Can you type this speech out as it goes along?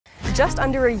just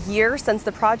under a year since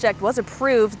the project was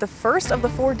approved, the first of the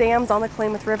 4 dams on the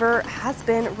Klamath River has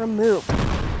been removed.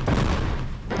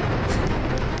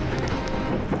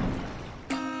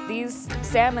 These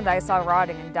salmon that I saw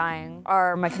rotting and dying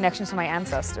are my connections to my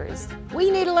ancestors. We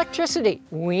need electricity.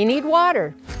 We need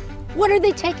water. What are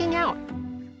they taking out?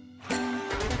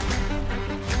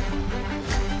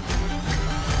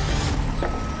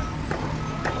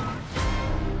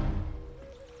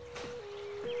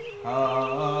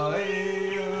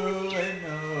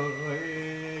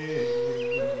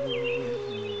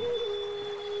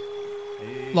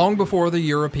 Long before the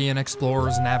European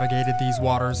explorers navigated these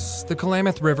waters, the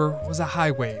Klamath River was a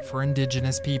highway for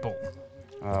indigenous people.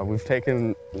 We've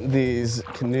taken these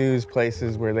canoes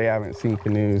places where they haven't seen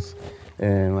canoes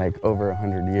in like over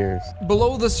 100 years.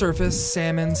 Below the surface,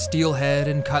 salmon, steelhead,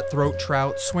 and cutthroat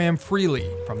trout swam freely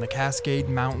from the Cascade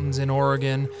Mountains in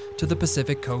Oregon to the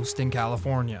Pacific Coast in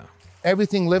California.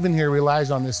 Everything living here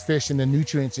relies on this fish and the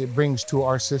nutrients it brings to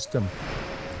our system.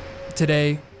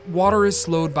 Today, water is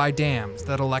slowed by dams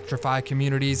that electrify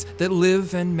communities that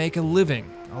live and make a living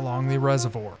along the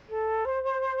reservoir.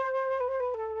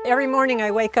 Every morning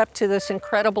I wake up to this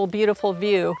incredible, beautiful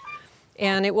view,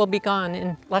 and it will be gone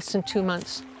in less than 2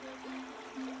 months.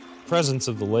 The presence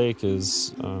of the lake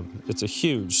is, it's a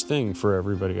huge thing for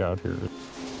everybody out here.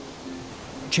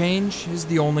 Change is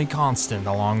the only constant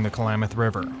along the Klamath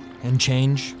River, and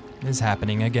change is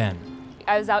happening again.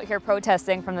 I was out here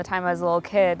protesting from the time I was a little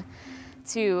kid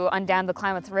to undam the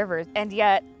Klamath River, and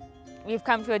yet we've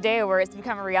come to a day where it's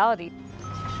become a reality.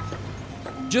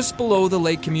 Just below the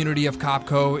lake community of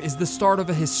Copco is the start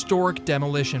of a historic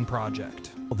demolition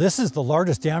project. This is the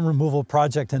largest dam removal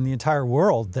project in the entire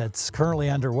world that's currently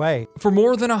underway. For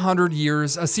more than 100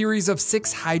 years, a series of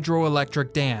 6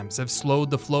 hydroelectric dams have slowed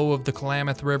the flow of the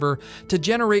Klamath River to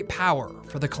generate power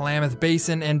for the Klamath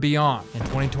Basin and beyond. In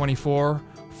 2024,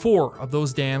 4 of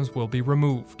those dams will be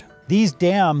removed. These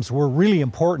dams were really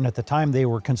important at the time they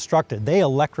were constructed. They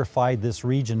electrified this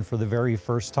region for the very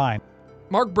first time.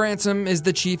 Mark Bransom is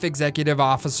the Chief Executive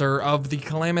Officer of the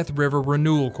Klamath River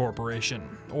Renewal Corporation,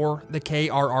 or the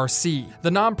KRRC, the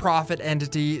nonprofit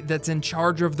entity that's in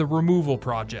charge of the removal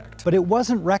project. But it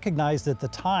wasn't recognized at the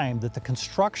time that the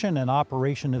construction and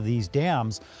operation of these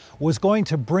dams was going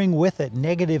to bring with it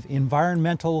negative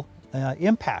environmental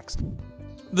impacts.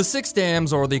 The 6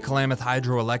 dams, or the Klamath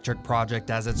Hydroelectric Project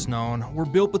as it's known, were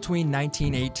built between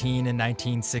 1918 and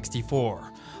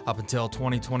 1964. Up until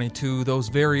 2022, those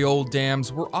very old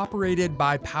dams were operated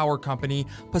by power company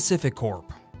Pacific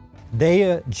Corp.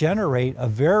 They generate a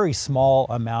very small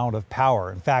amount of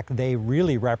power. In fact, they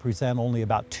really represent only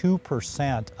about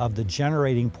 2% of the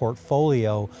generating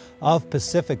portfolio of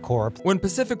Pacific Corp. When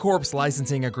Pacific Corp's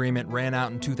licensing agreement ran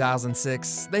out in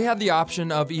 2006, they had the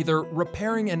option of either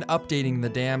repairing and updating the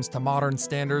dams to modern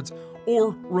standards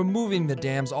or removing the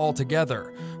dams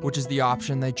altogether, which is the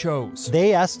option they chose.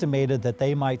 They estimated that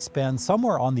they might spend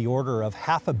somewhere on the order of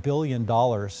 $500 million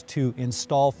to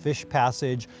install fish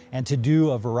passage and to do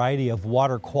a variety of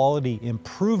water quality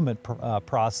improvement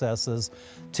processes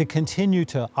to continue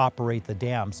to operate the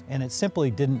dams, and it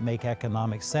simply didn't make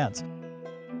economic sense.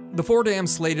 The 4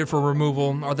 dams slated for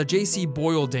removal are the J.C.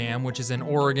 Boyle Dam, which is in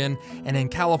Oregon, and in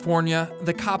California,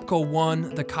 the Copco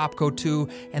 1, the Copco 2,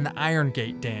 and the Iron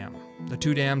Gate Dam. The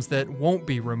 2 dams that won't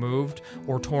be removed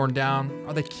or torn down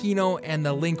are the Keno and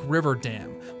the Link River Dam,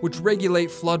 which regulate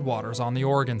floodwaters on the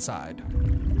Oregon side.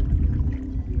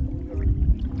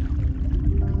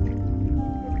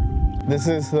 This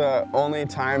is the only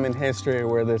time in history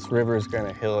where this river is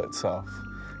going to heal itself.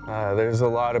 There's a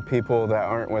lot of people that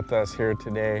aren't with us here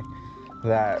today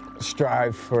that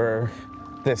strive for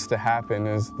this to happen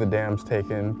as the dam's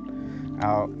taken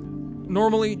out.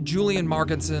 Normally, Julian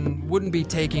Markinson wouldn't be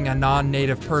taking a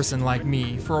non-native person like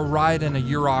me for a ride in a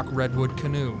Yurok redwood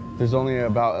canoe. There's only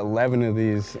about 11 of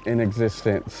these in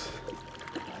existence.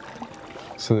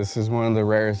 So this is one of the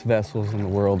rarest vessels in the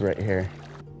world right here.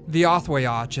 The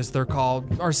Othwayach, as they're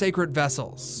called, are sacred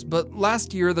vessels, but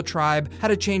last year the tribe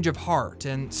had a change of heart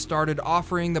and started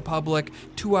offering the public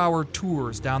 2-hour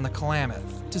tours down the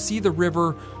Klamath to see the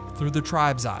river through the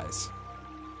tribe's eyes.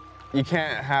 You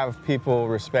can't have people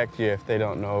respect you if they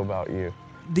don't know about you.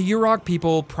 The Yurok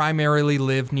people primarily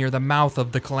live near the mouth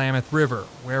of the Klamath River,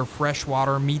 where fresh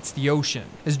water meets the ocean.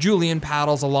 As Julian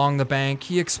paddles along the bank,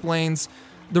 he explains,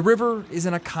 the river is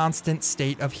in a constant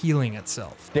state of healing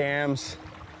itself. Dams,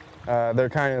 they're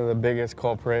kind of the biggest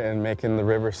culprit in making the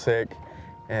river sick,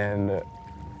 and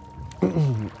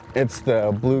it's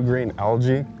the blue-green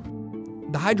algae.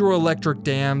 The hydroelectric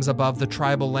dams above the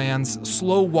tribal lands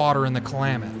slow water in the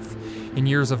Klamath. In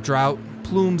years of drought,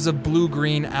 plumes of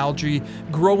blue-green algae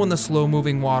grow in the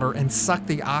slow-moving water and suck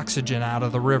the oxygen out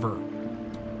of the river.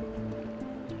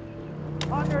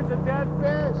 Hundreds of dead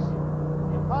fish,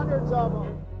 hundreds of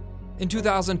them. In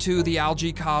 2002, the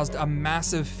algae caused a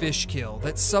massive fish kill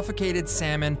that suffocated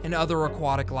salmon and other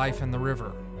aquatic life in the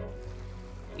river.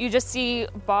 You just see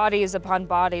bodies upon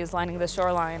bodies lining the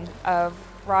shoreline of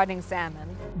rotting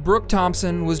salmon. Brooke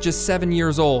Thompson was just 7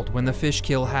 years old when the fish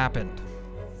kill happened.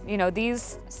 You know,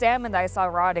 these salmon that I saw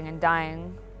rotting and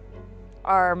dying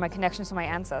are my connections to my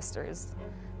ancestors,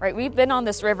 right? We've been on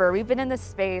this river, we've been in this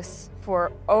space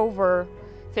for over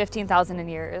 15,000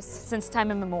 years, since time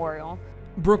immemorial.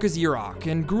 Brooke is Yurok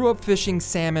and grew up fishing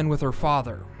salmon with her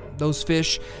father. Those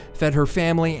fish fed her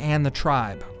family and the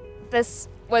tribe. This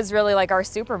was really like our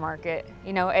supermarket,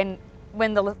 you know, and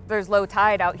when there's low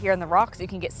tide out here in the rocks, you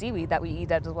can get seaweed that we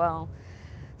eat as well.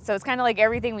 So it's kind of like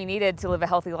everything we needed to live a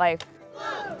healthy life.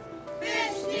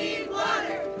 Fish need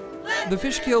water. The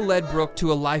fish kill led Brooke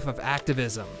to a life of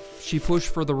activism. She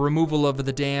pushed for the removal of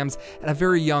the dams at a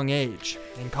very young age.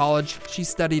 In college, she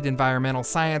studied environmental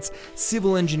science,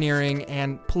 civil engineering,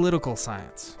 and political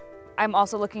science. I'm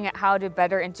also looking at how to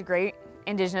better integrate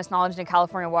indigenous knowledge into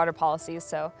California water policies.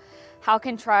 So how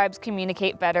can tribes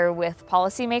communicate better with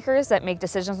policymakers that make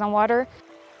decisions on water?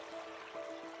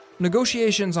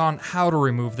 Negotiations on how to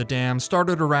remove the dam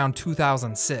started around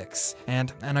 2006,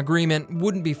 and an agreement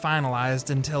wouldn't be finalized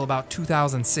until about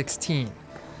 2016.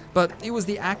 But it was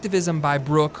the activism by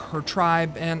Brooke, her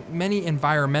tribe, and many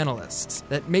environmentalists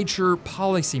that made sure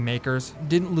policymakers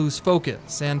didn't lose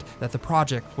focus and that the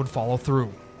project would follow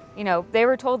through. You know, they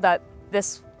were told that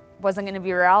this wasn't going to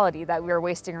be a reality, that we were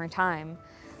wasting our time,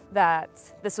 that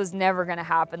this was never going to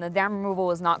happen, the dam removal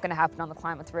was not going to happen on the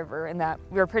Klamath River, and that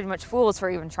we were pretty much fools for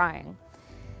even trying.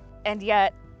 And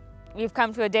yet, we've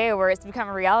come to a day where it's become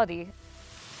a reality.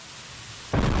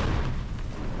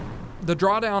 The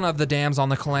drawdown of the dams on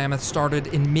the Klamath started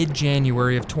in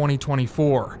mid-January of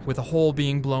 2024, with a hole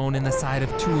being blown in the side of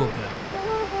 2 of them.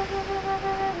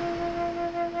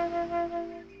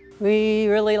 We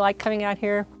really like coming out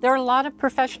here. There are a lot of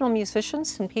professional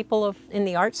musicians and people in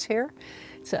the arts here.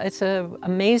 It's an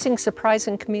amazing,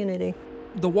 surprising community.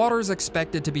 The water is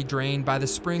expected to be drained by the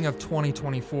spring of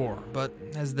 2024, but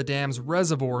as the dam's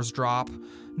reservoirs drop,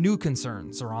 new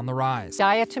concerns are on the rise.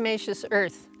 Diatomaceous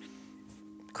earth,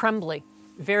 crumbly,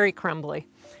 very crumbly,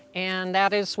 and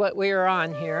that is what we are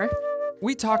on here.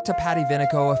 We talked to Patty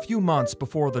Vinico a few months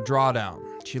before the drawdown.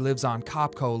 She lives on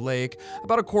Copco Lake,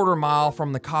 about a quarter mile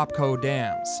from the Copco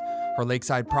dams. Her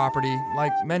lakeside property,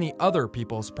 like many other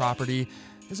people's property,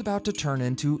 is about to turn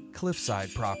into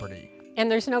cliffside property.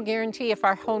 And there's no guarantee if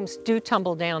our homes do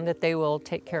tumble down that they will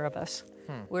take care of us.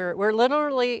 We're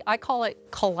literally, I call it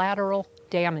collateral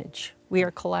damage. We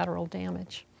are collateral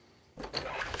damage.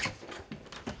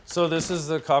 So this is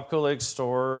the Copco Lake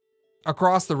store.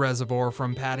 Across the reservoir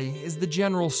from Patty is the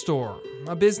General Store,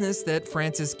 a business that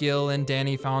Francis Gill and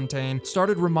Danny Fontaine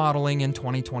started remodeling in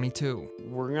 2022.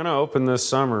 We're gonna open this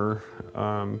summer,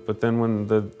 but then when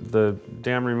the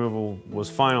dam removal was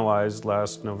finalized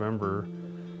last November,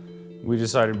 we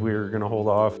decided we were gonna hold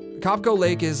off. Copco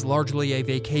Lake is largely a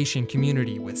vacation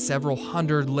community with several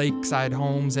hundred lakeside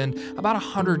homes and about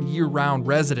 100 year-round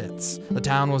residents. The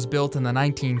town was built in the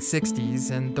 1960s,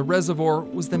 and the reservoir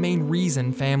was the main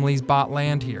reason families bought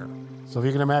land here. So if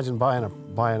you can imagine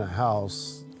buying a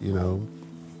house, you know,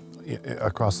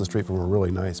 across the street from a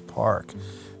really nice park,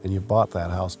 and you bought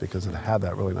that house because it had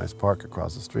that really nice park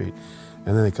across the street,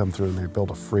 and then they come through and they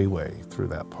build a freeway through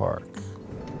that park.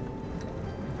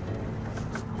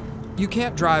 You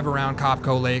can't drive around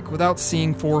Copco Lake without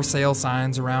seeing for sale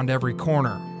signs around every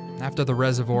corner. After the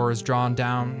reservoir is drawn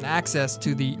down, access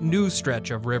to the new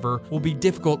stretch of river will be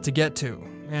difficult to get to,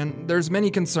 and there's many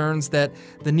concerns that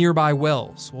the nearby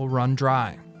wells will run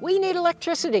dry. We need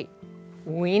electricity.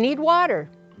 We need water.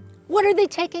 What are they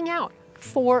taking out?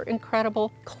 4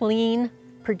 incredible, clean,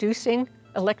 producing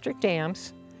electric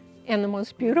dams and the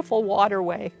most beautiful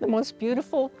waterway, the most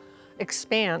beautiful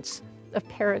expanse of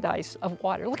paradise of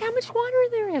water. Look how much water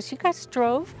there is. You guys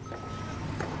drove.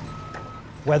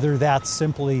 Whether that's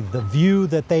simply the view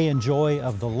that they enjoy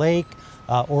of the lake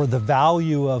or the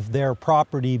value of their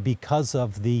property because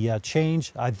of the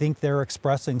change, I think they're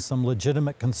expressing some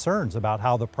legitimate concerns about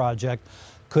how the project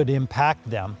could impact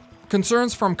them.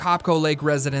 Concerns from Copco Lake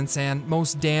residents and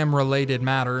most dam-related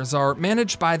matters are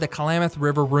managed by the Klamath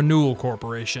River Renewal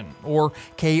Corporation, or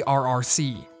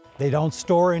KRRC. They don't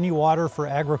store any water for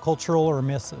agricultural or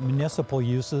municipal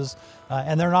uses,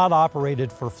 and they're not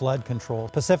operated for flood control.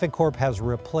 PacifiCorp has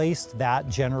replaced that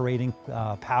generating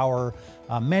power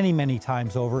many, many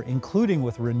times over, including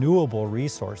with renewable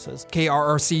resources.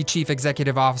 KRRC Chief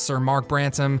Executive Officer Mark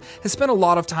Bransom has spent a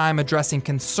lot of time addressing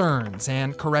concerns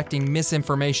and correcting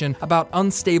misinformation about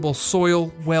unstable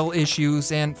soil, well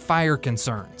issues, and fire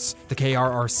concerns. The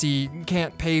KRRC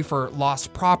can't pay for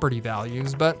lost property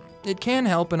values, but it can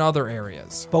help in other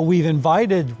areas. But we've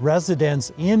invited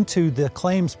residents into the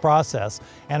claims process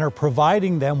and are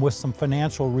providing them with some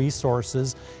financial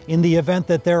resources in the event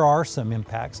that there are some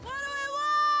impacts.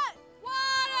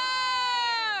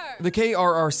 The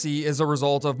KRRC is a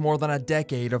result of more than a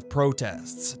decade of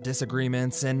protests,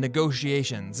 disagreements, and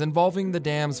negotiations involving the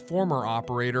dam's former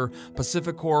operator,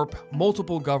 PacifiCorp,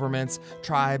 multiple governments,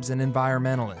 tribes, and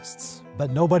environmentalists. But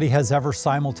nobody has ever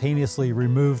simultaneously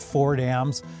removed 4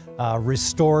 dams,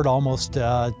 restored almost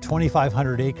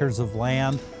 2,500 acres of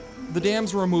land. The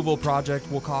dam's removal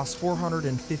project will cost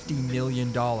 $450 million,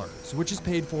 which is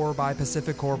paid for by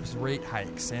PacifiCorp's rate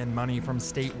hikes and money from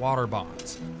state water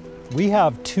bonds. We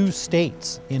have 2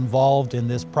 states involved in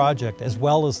this project, as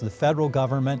well as the federal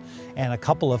government and a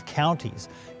couple of counties.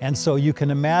 And so you can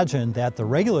imagine that the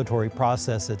regulatory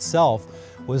process itself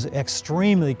was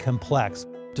extremely complex.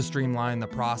 To streamline the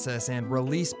process and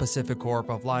release PacifiCorp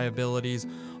of liabilities,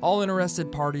 all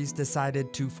interested parties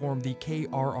decided to form the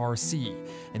KRRC,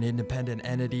 an independent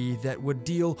entity that would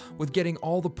deal with getting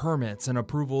all the permits and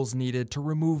approvals needed to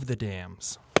remove the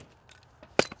dams.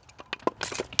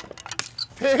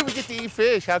 Hey, we get to eat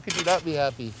fish. How could you not be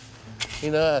happy?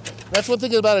 You know, that's one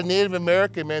thing about a Native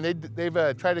American, man.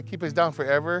 They've tried to keep us down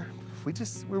forever.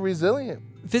 We're resilient.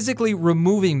 Physically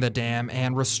removing the dam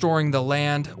and restoring the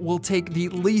land will take the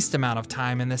least amount of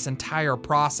time in this entire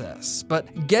process,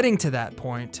 but getting to that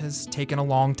point has taken a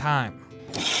long time.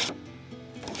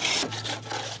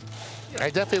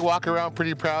 I definitely walk around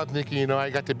pretty proud thinking, you know,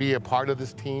 I got to be a part of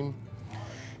this team.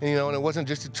 And, you know, and it wasn't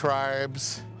just the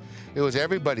tribes. It was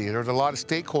everybody. There was a lot of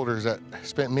stakeholders that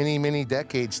spent many, many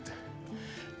decades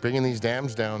bringing these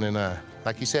dams down, and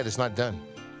like you said, it's not done.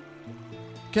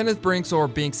 Kenneth Brinks, or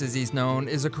Binks as he's known,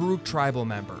 is a Karuk tribal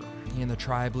member. He and the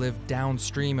tribe live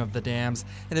downstream of the dams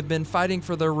and have been fighting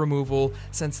for their removal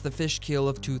since the fish kill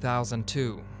of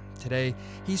 2002. Today,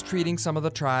 he's treating some of the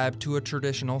tribe to a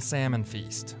traditional salmon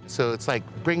feast. So it's like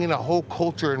bringing a whole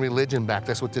culture and religion back.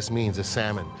 That's what this means, the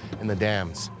salmon and the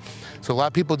dams. So a lot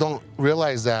of people don't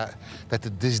realize that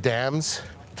these dams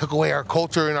took away our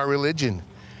culture and our religion.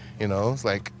 You know, it's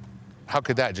like, how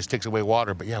could that? It just takes away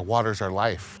water. But yeah, water's our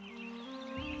life.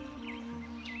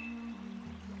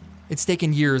 It's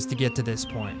taken years to get to this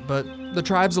point, but the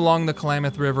tribes along the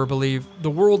Klamath River believe the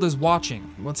world is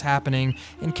watching what's happening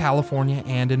in California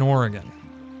and in Oregon.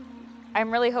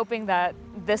 I'm really hoping that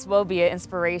this will be an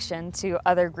inspiration to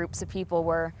other groups of people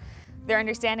where they're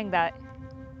understanding that,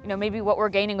 you know, maybe what we're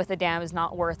gaining with the dam is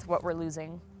not worth what we're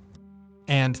losing.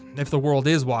 And if the world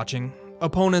is watching,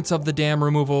 opponents of the dam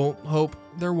removal hope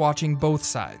they're watching both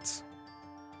sides.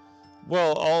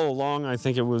 Well, all along, I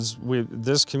think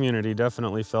this community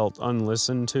definitely felt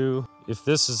unlistened to. If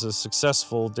this is a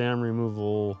successful dam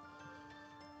removal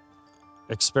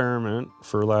experiment,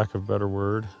 for lack of a better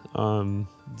word, then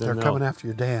they're coming after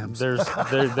your dams.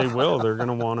 They will. They're going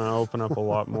to want to open up a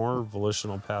lot more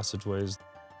volitional passageways.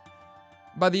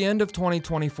 By the end of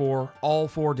 2024, all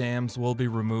 4 dams will be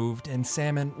removed and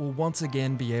salmon will once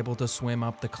again be able to swim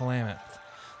up the Klamath.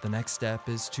 The next step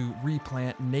is to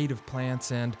replant native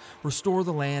plants and restore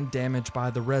the land damaged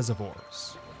by the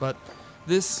reservoirs. But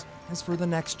this is for the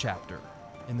next chapter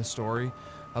in the story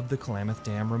of the Klamath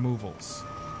Dam removals.